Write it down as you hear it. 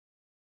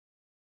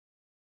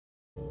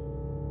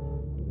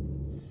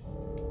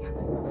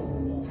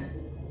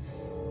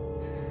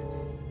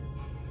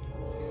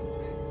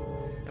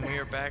And we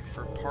are back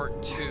for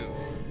part 2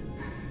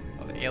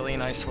 of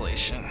Alien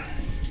Isolation.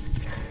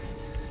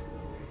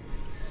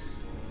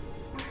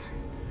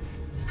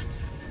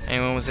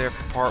 Anyone was there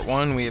for part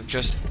 1? We have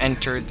just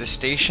entered the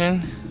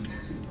station.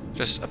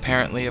 Just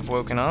apparently have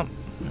woken up.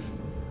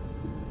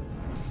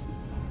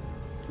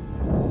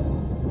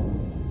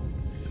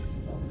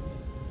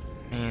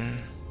 I mean,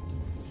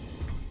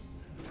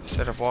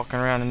 instead of walking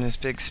around in this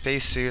big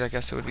spacesuit, I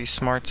guess it would be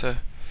smart to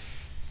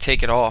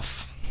take it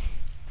off.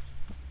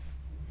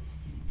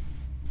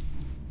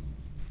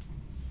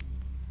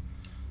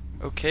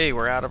 Okay,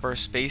 we're out of our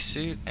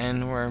spacesuit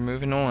and we're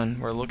moving on.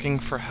 We're looking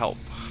for help.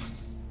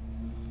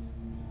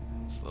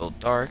 It's a little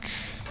dark.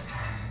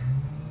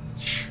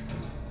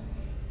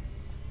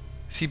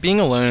 See, being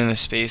alone in the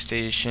space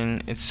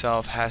station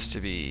itself has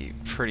to be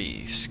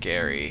pretty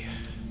scary.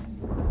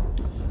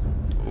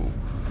 Ooh.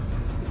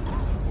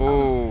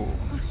 Ooh.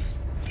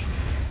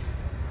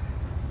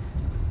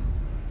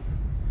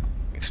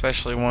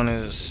 Especially one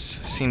who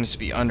seems to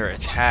be under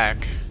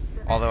attack,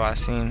 although I've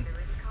seen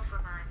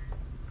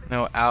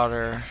no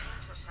outer.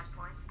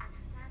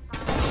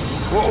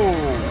 Whoa!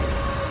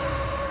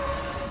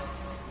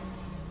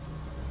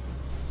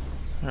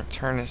 I'm gonna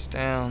turn this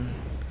down.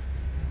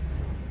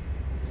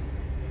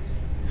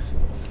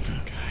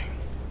 Okay.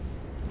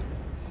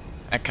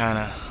 That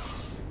kinda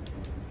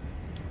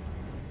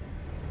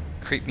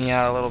creeped me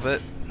out a little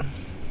bit.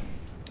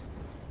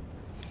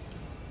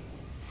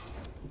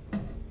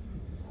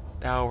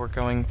 Now we're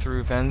going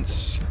through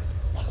vents.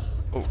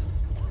 Oh,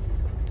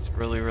 it's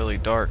really, really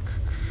dark.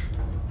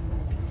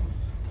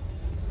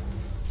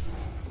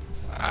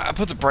 I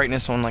put the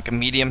brightness on like a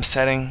medium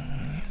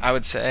setting, I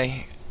would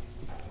say.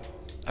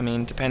 I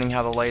mean, depending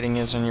how the lighting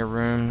is in your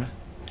room.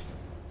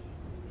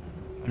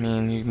 I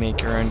mean, you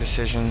make your own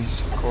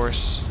decisions, of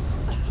course.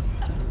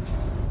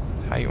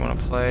 How you want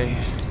to play.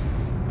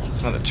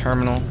 It's another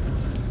terminal.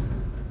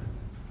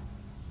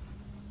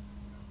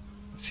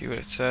 Let's see what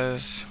it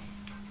says.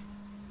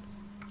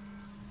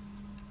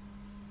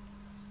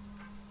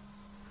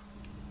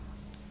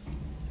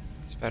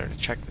 It's better to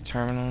check the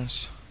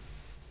terminals.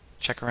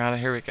 Check around it.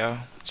 Here we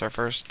go. It's our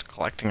first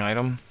collecting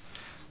item.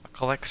 A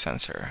collect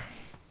sensor.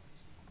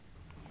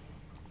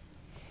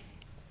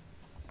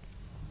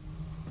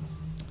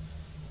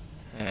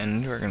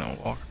 And we're gonna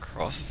walk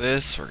across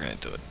this. We're gonna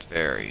do it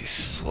very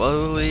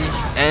slowly.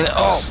 And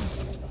oh!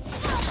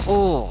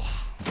 Oh!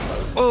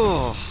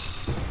 Oh!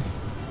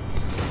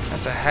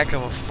 That's a heck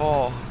of a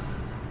fall.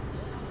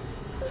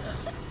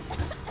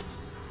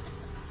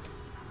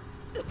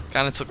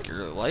 Kinda took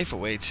your life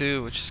away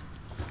too, which is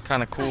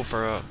kinda cool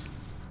for a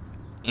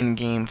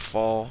in-game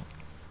fall.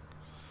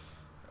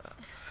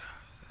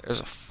 There's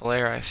a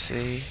flare I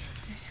see.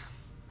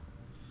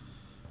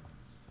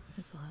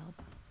 This'll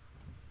help.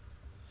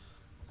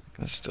 I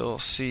can still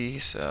see,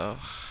 so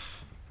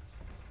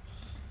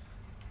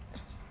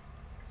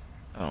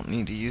I don't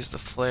need to use the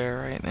flare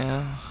right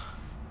now.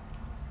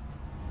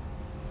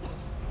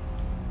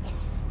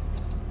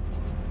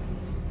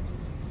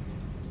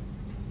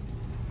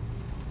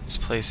 This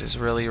place is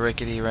really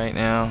rickety right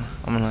now.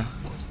 I'm gonna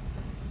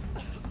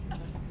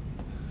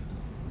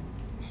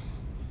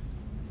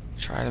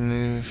try to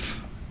move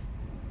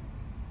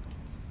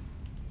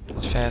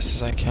as fast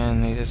as I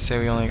can. They did say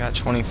we only got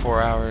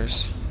 24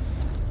 hours.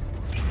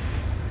 Take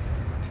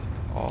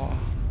all.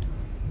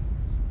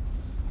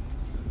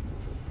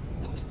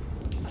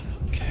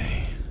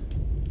 Okay.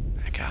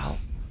 Back out.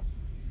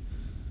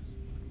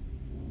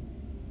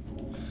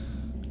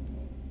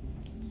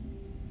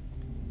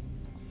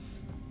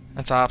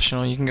 That's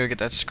optional. You can go get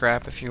that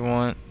scrap if you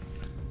want.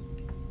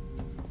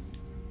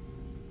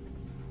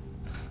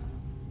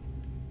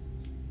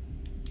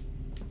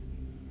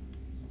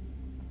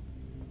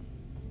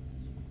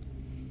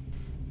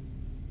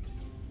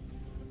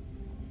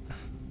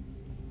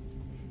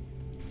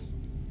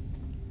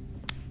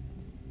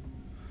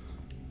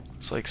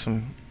 Looks like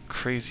some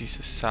crazy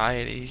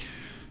society.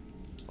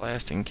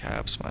 Blasting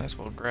caps. Might as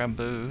well grab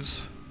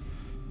booze.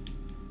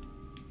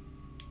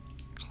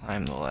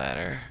 Climb the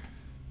ladder.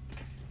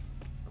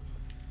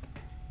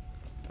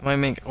 Might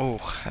make.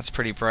 Oh, that's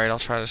pretty bright. I'll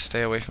try to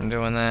stay away from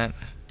doing that.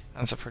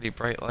 That's a pretty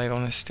bright light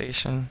on this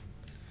station.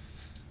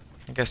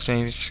 I guess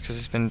maybe just because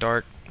it's been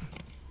dark.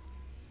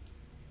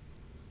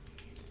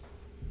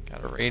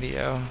 Got a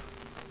radio.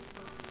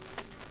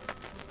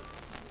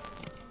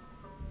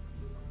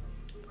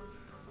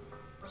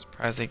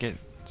 Surprised they get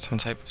some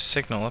type of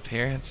signal up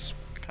here. It's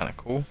kind of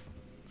cool.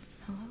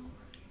 Hello?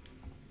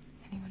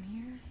 Anyone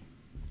here?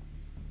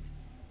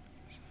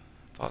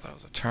 Thought that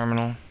was a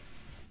terminal.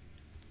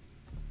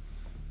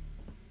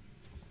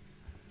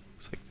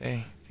 Looks like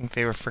they think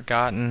they were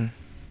forgotten.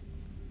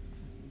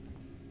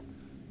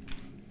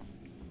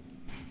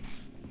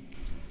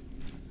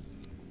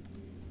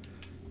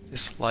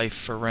 This life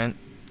for rent.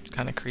 It's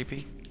kind of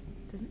creepy.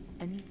 Doesn't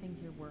anything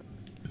here work?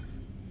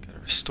 Gotta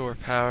restore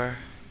power.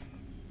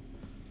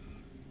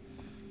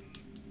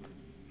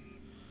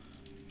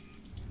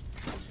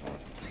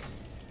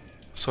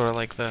 Sort of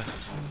like the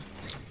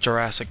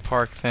Jurassic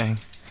Park thing.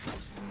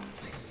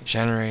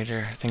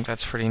 Generator, I think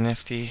that's pretty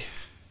nifty.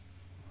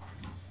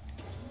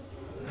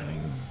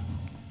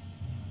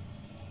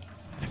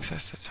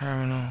 Access the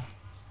terminal.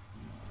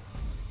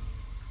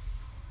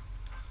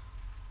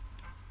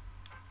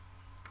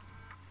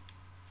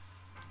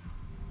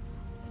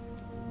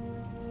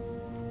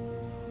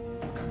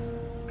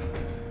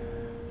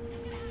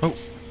 Oh,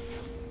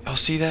 y'all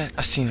see that?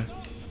 I seen him.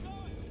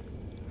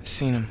 I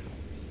seen him.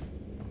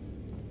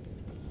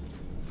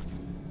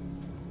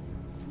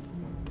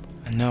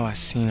 I know I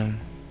seen him.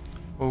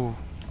 Oh,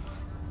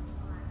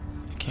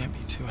 it can't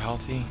be too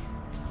healthy.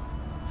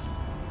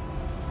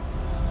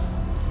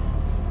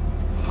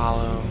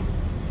 Hollow.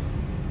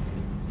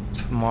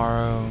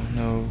 Tomorrow,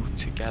 no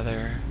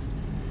together.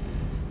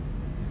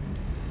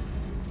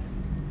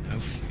 No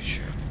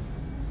future.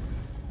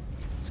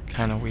 It's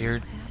kind of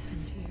weird. What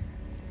happened here?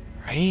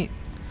 Right?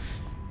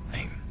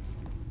 Like,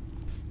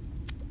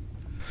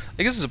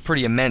 I guess it's a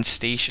pretty immense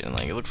station.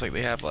 Like, it looks like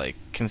they have like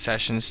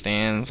concession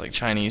stands, like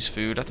Chinese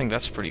food. I think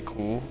that's pretty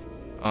cool.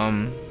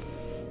 Got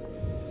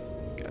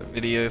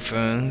video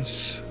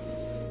phones.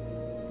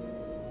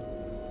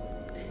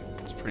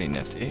 It's pretty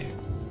nifty.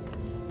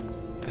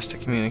 Has to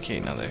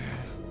communicate in other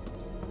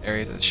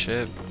areas of the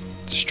ship.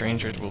 The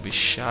strangers will be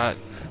shot.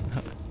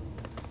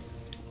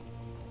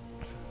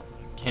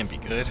 Can't be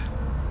good.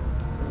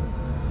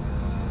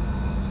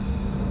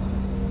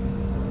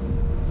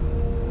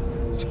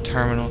 There's a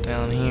terminal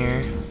down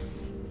here.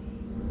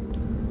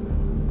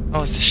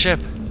 Oh, it's the ship.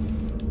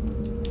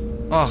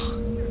 Oh,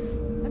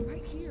 I'm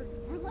right here.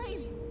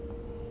 Verlaine!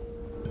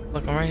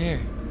 look, I'm right here.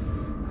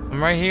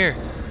 I'm right here.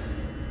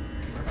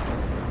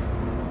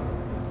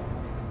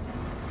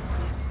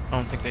 I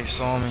don't think they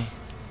saw me.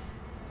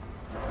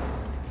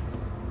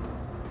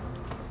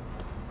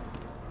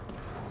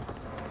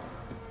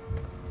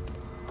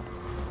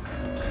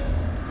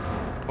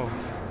 Oh.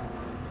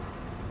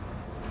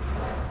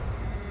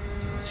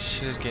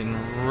 Shit is getting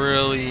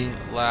really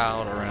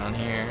loud around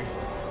here.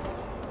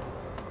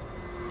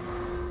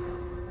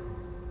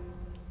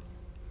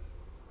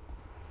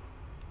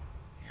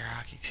 Your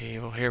hockey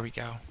table, here we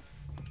go.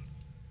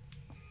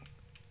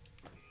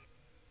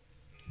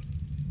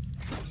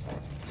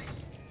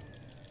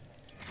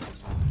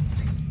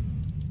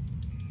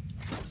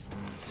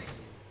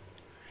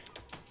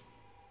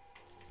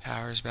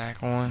 Power's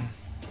back on.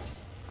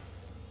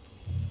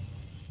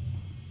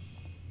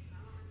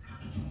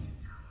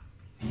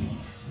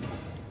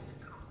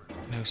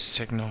 No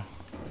signal.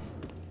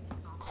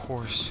 Of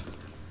course.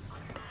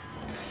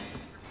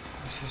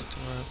 Is this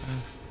door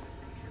open?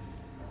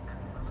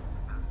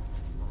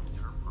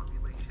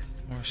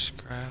 More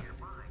scrap.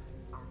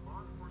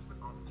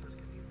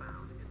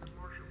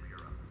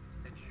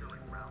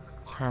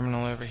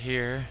 Terminal over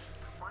here.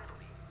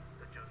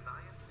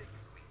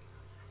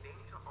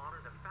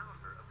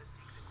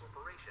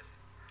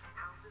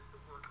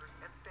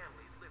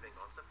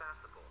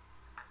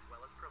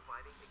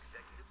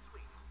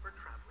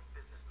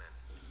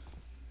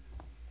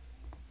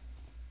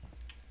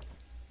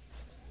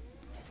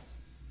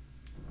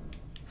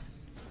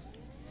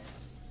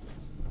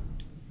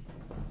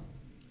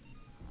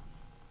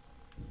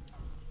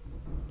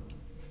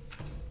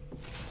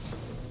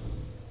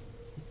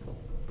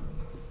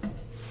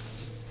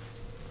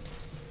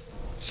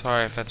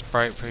 Sorry if that's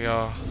bright for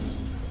y'all.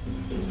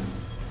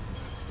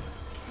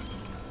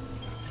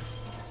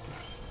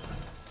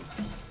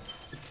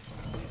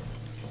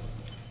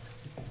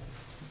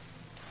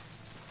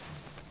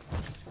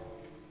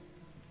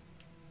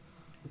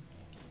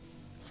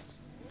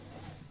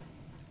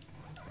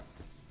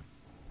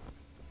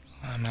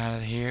 I'm out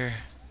of here.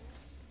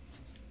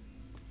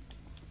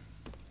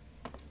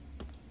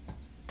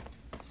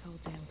 This whole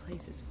damn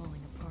place is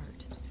falling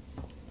apart.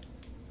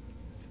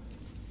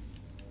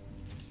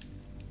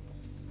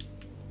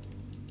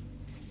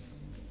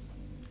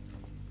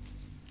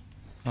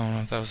 I don't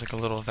know if that was like a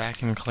little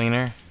vacuum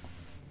cleaner.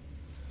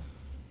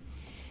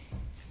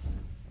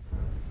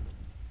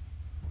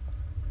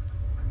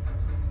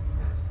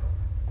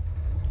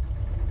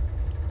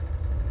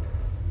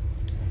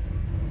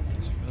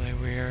 It's really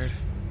weird.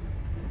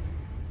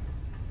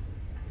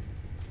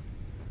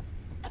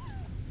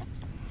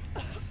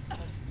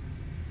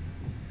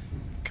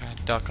 Got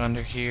a duck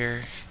under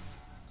here.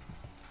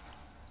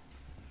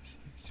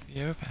 Seems to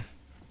be open.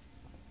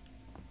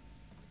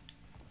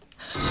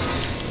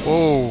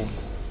 Whoa!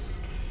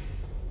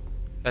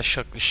 That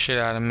shook the shit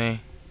out of me.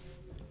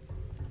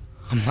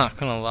 I'm not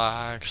gonna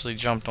lie, I actually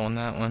jumped on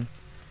that one.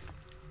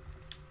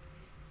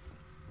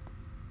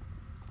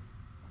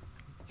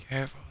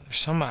 Careful, there's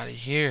somebody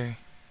here.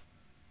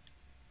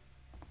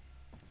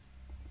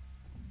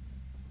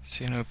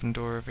 See an open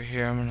door over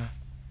here, I'm gonna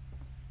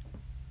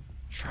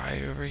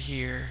try over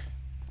here.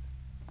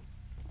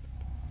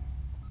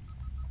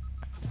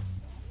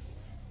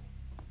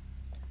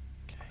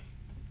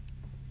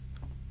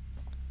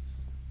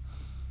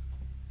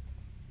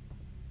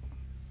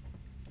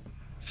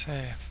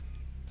 Say, if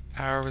the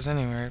power was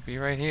anywhere, it'd be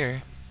right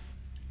here.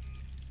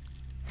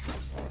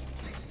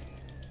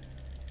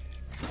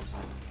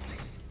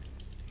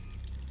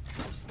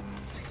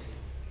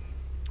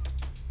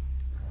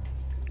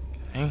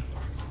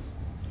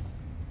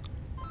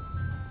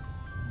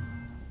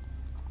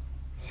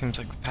 Seems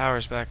like the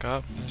power's back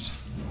up.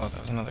 Oh, that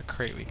was another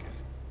crate we could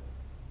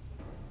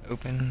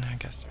open. I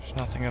guess there's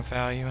nothing of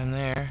value in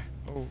there.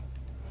 Oh.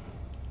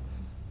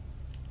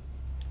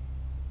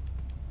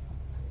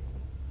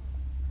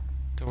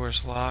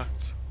 Door's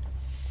locked.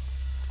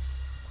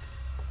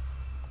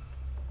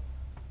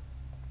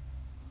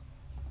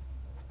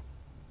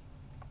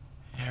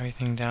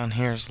 Everything down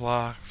here is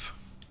locked.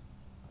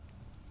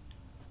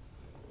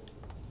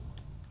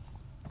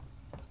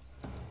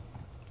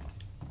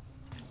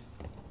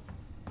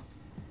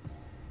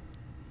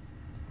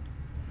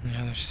 On the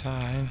other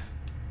side.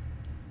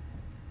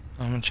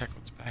 I'm gonna check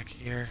what's back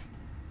here.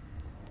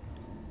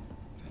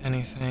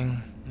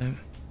 Anything? Nope.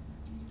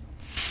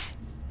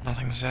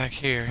 Nothing's back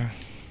here.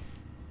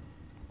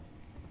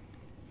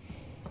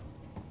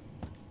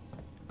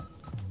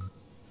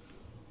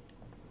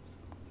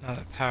 Now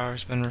that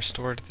power's been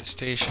restored to the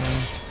station.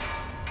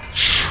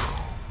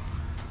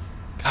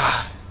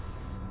 God.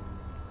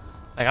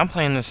 Like, I'm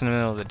playing this in the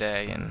middle of the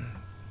day and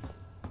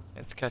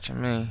it's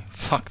catching me.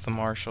 Fuck the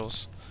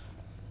marshals.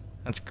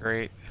 That's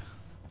great.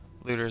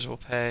 Looters will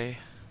pay.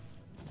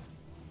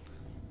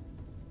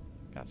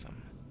 Got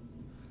some.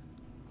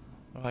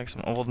 Look like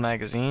some old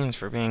magazines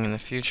for being in the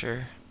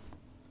future.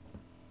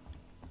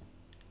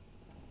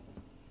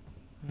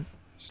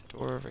 There's a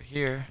door over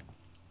here.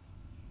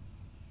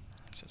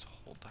 It says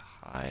hold to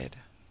hide.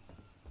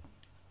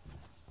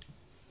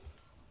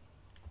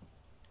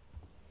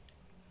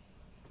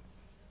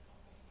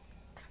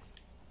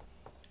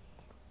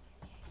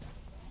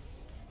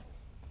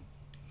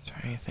 Is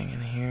there anything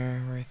in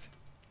here worth?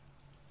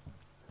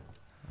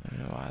 I don't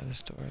know why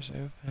this door is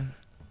open.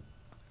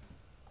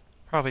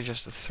 Probably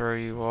just to throw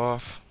you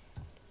off.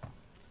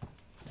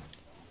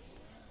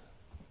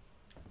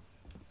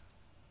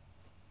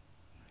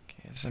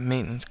 Okay, it's a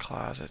maintenance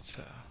closet,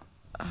 so.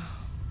 Oh,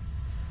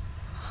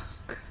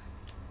 fuck.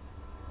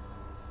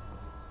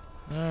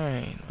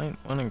 Alright, might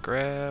want to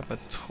grab a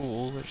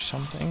tool or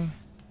something.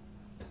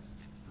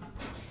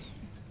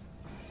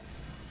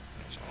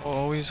 There's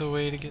always a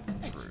way to get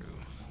through.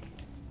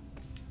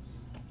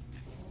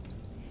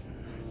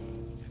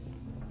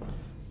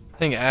 I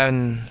think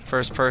adding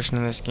first person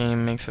in this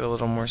game makes it a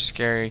little more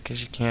scary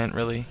because you can't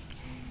really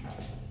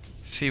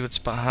see what's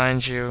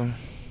behind you.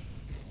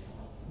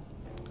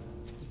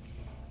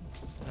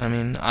 I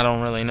mean, I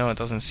don't really know. It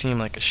doesn't seem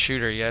like a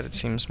shooter yet. It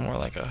seems more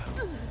like a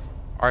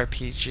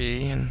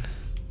RPG. And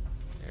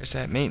there's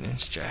that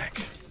maintenance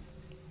jack.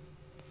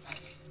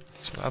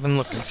 That's what I've been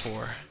looking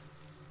for.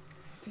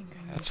 I think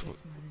I need That's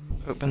this what more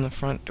than opened the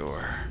front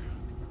door.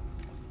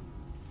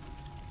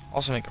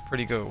 Also make a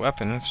pretty good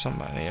weapon if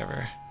somebody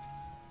ever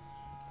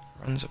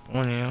runs up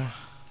on you.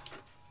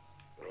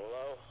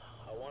 Rolo,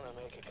 I want to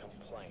make a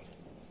complaint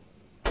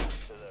to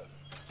the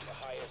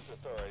highest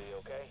authority,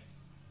 okay?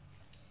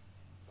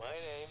 My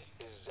name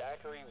is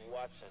Zachary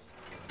Watson.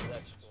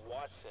 That's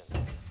Watson.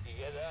 You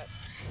get that?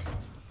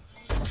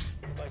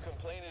 My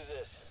complaint is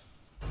this.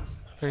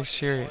 Very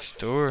serious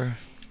door.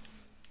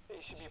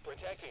 They should be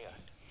protecting us.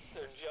 It's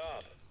their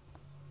job.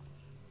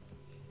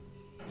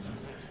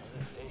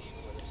 Station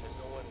where they said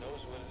no one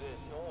knows what it is.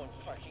 No one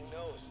fucking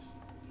knows.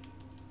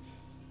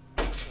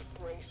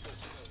 Braces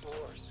and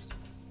doors.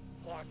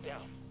 Locked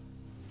down.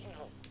 You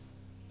know,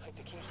 like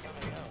to keep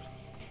something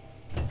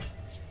out.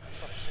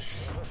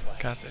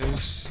 Got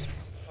those.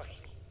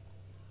 Fucking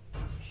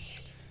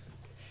shit.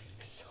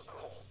 It's so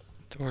cold.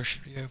 Door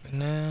should be open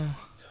now. I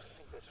don't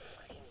think this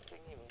fucking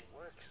thing even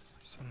works.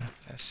 Some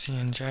SC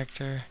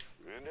injector.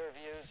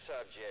 Interview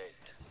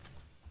subject.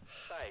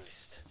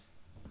 Heist.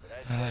 Did I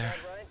Oh, say there.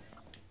 that right?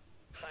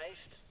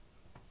 Heist?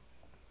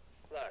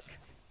 Look,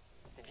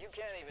 if you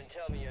can't even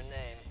tell me your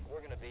name,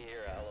 we're gonna be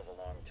here a hell of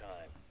a long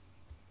time.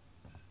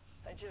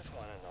 I just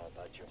want to know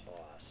about your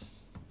boss.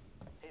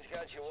 He's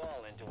got you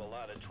all into a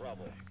lot of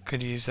trouble.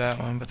 Could use that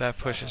one, but that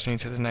pushes me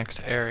to the next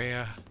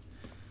area.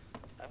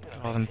 I'm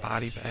gonna All them make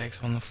body this bags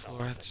shit. on the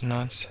floor. It's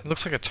nuts. It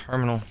looks like a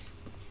terminal.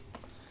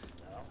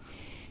 No?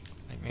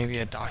 Like maybe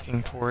a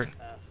docking port.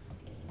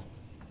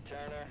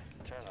 Turner,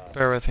 turn off.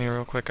 Bear with me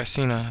real quick. I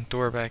seen a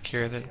door back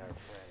here that Our friend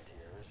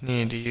here is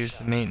needed to use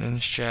the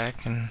maintenance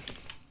jack, and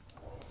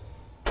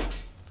I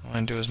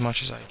want to do as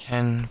much as I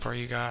can for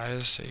you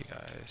guys, so you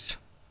guys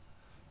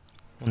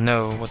will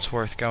know what's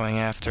worth going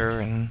after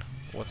and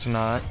what's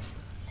not.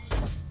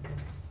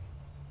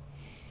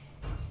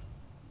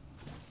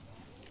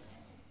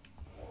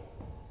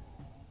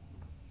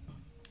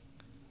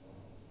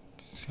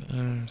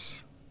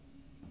 Seems.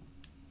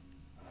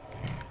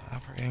 Okay,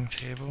 operating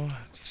table.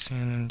 Just see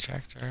an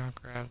injector. I'll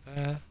grab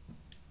that.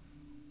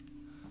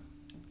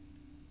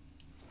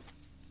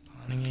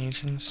 Bonding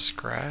agents,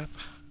 scrap.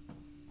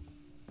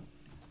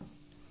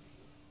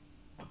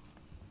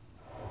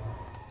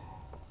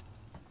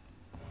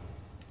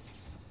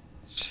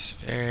 It's just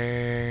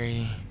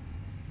very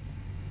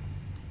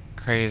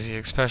crazy,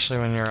 especially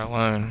when you're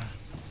alone.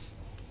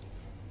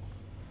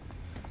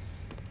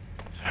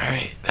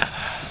 Alright.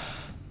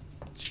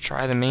 Let's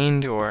try the main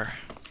door.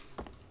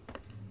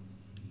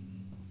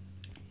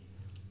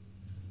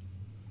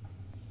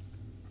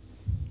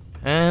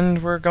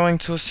 And we're going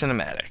to a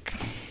cinematic.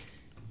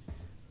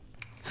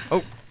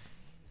 Oh.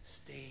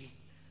 Stay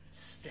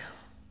still.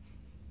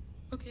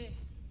 Okay.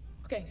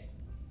 Okay.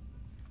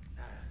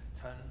 Now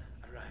turn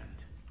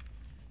around.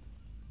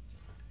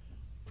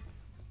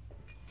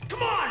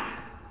 Come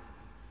on!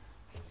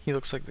 He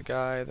looks like the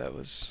guy that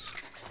was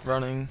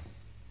running.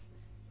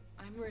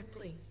 I'm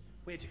Ripley.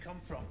 Where'd you come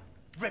from?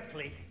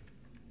 Ripley.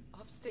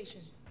 Off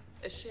station.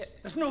 A ship.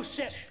 There's no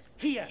ships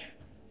here.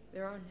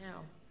 There are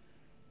now.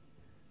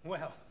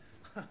 Well,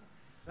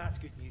 that's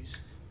good news.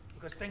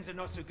 Because things are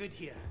not so good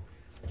here.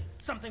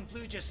 Something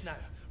blue just now.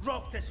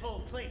 Rocked this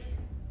whole place.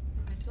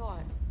 I saw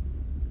it.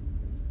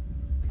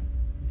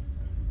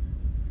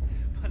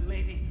 But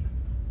lady,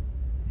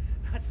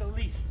 that's the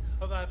least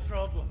of our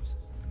problems.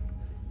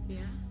 Yeah?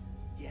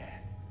 Yeah.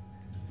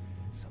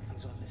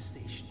 Something's on this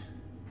station.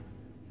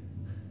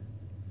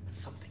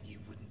 Something you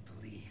wouldn't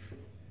believe.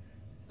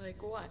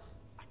 Like what?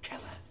 A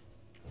killer.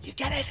 You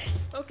get it?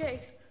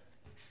 Okay.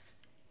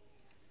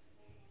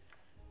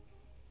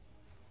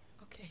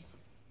 Okay.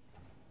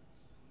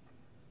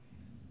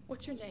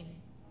 What's your name?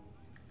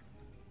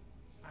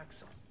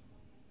 Axel.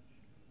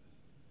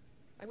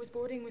 I was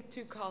boarding with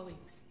 2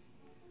 colleagues.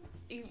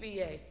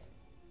 EVA.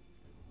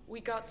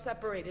 We got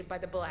separated by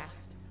the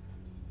blast.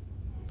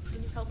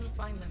 Can you help me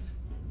find them?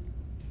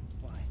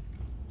 Why?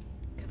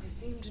 Because you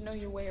seem to know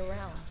your way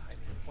around. I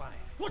mean, why?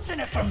 What's in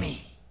it for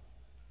me?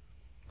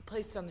 A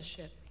place on the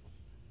ship.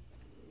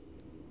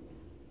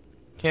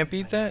 Can't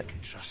beat that. I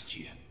can trust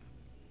you.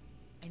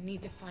 I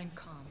need to find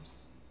comms.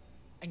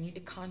 I need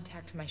to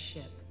contact my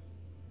ship.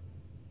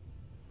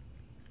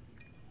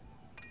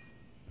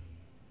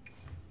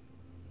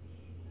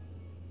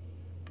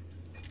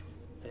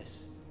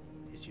 This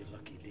is your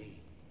lucky day.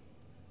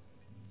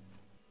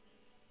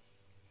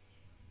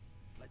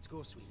 Let's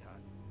go,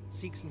 sweetheart.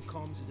 Seeks and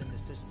Comms is in the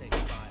Cystic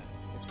Spire.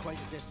 It's quite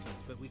a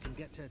distance, but we can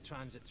get to a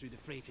transit through the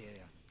freight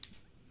area.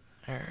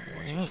 Watch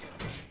Alright.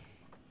 yourself.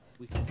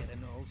 We can get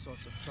into all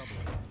sorts of trouble.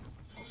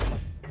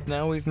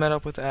 Now we've met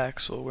up with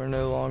Axel. We're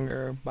no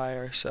longer by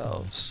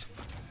ourselves.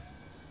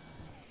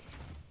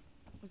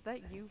 Was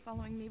that you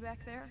following me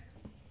back there?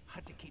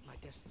 Had to keep my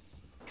distance.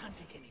 Can't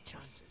take any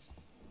chances.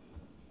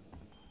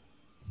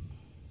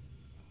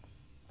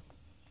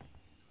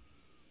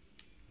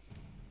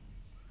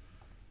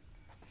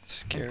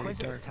 Scary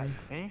Inquisitor dark. type,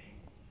 eh?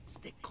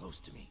 Stick close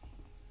to me.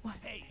 What?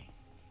 Hey,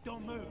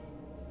 don't move.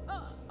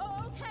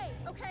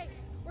 Okay.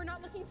 We're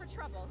not looking for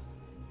trouble.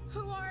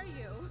 Who are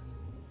you?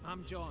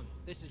 I'm John.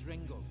 This is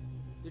Ringo.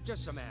 They're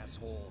just some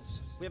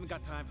assholes. We haven't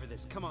got time for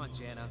this. Come on,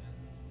 Jana.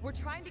 We're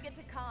trying to get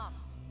to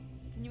comms.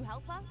 Can you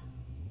help us?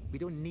 We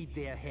don't need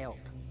their help.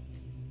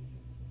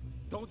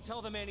 Don't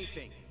tell them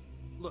anything.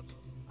 Look,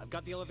 I've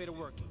got the elevator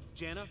working.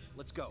 Jana,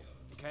 let's go,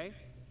 okay?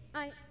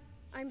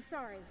 I'm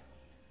sorry.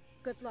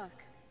 Good luck.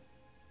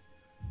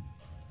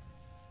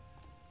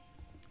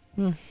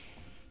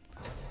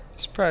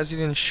 Surprised he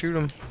didn't shoot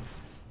him.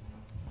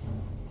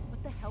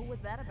 What the hell was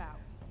that about?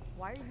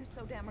 Why are you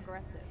so damn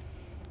aggressive?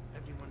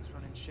 Everyone's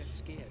running shit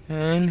scared.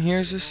 And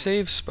here's a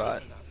save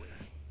spot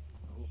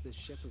I hope this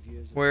ship of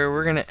yours is where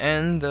we're gonna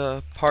end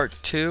the part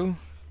 2.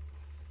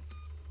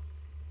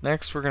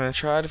 Next, we're gonna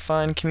try to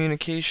find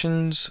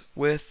communications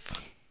with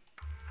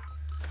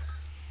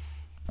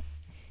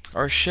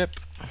our ship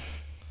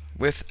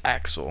with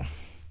Axel.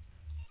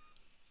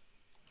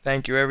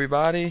 Thank you,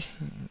 everybody.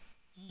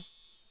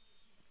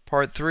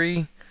 Part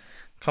 3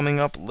 coming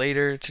up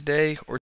later today or